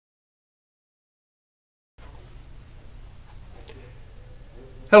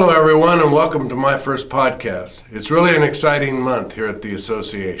Hello everyone and welcome to my first podcast. It's really an exciting month here at the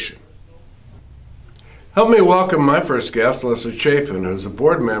association. Help me welcome my first guest, Leslie Chafin, who's a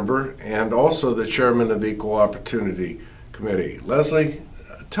board member and also the chairman of the Equal Opportunity Committee. Leslie,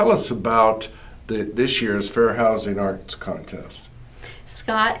 tell us about this year's Fair Housing Arts Contest.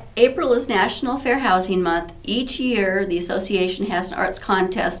 Scott, April is National Fair Housing Month. Each year the association has an arts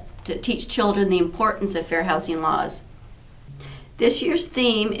contest to teach children the importance of fair housing laws. This year's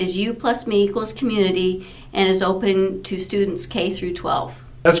theme is You plus Me equals community and is open to students K through 12.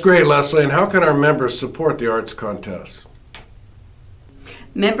 That's great, Leslie. And how can our members support the arts contest?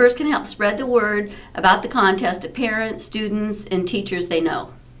 Members can help spread the word about the contest to parents, students, and teachers they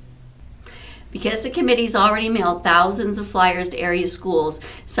know. Because the committee's already mailed thousands of flyers to area schools,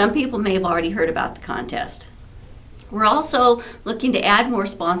 some people may have already heard about the contest. We're also looking to add more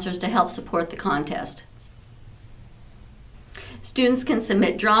sponsors to help support the contest. Students can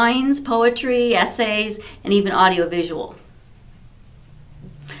submit drawings, poetry, essays, and even audiovisual.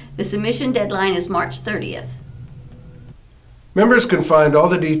 The submission deadline is March 30th. Members can find all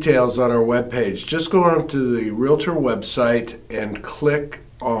the details on our webpage. Just go onto the Realtor website and click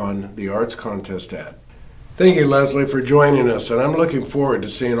on the Arts Contest ad. Thank you, Leslie, for joining us, and I'm looking forward to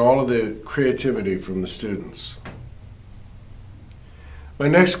seeing all of the creativity from the students. My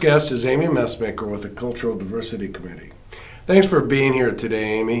next guest is Amy Messmaker with the Cultural Diversity Committee. Thanks for being here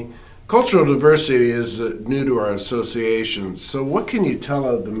today, Amy. Cultural diversity is new to our association, so what can you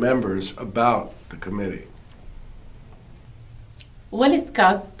tell the members about the committee? Well,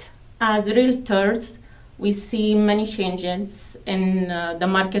 Scott, as realtors, we see many changes in the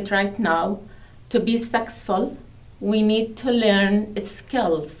market right now. To be successful, we need to learn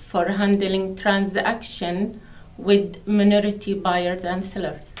skills for handling transaction with minority buyers and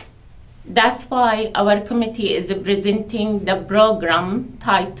sellers. That's why our committee is presenting the program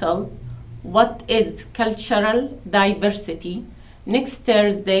titled, What is Cultural Diversity? Next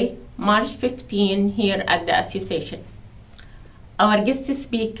Thursday, March 15, here at the association. Our guest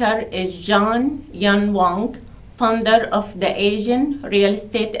speaker is John Yan Wang, founder of the Asian Real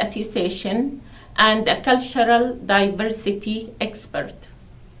Estate Association and a cultural diversity expert.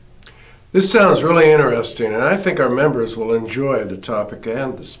 This sounds really interesting, and I think our members will enjoy the topic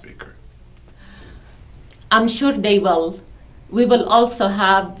and the speaker. I'm sure they will. We will also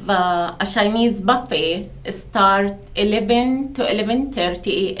have a Chinese buffet start 11 to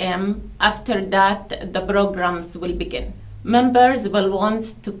 11:30 a.m. After that, the programs will begin. Members will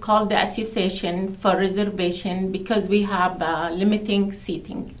want to call the association for reservation because we have limiting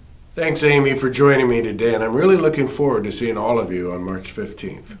seating. Thanks, Amy, for joining me today, and I'm really looking forward to seeing all of you on March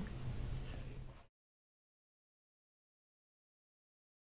 15th.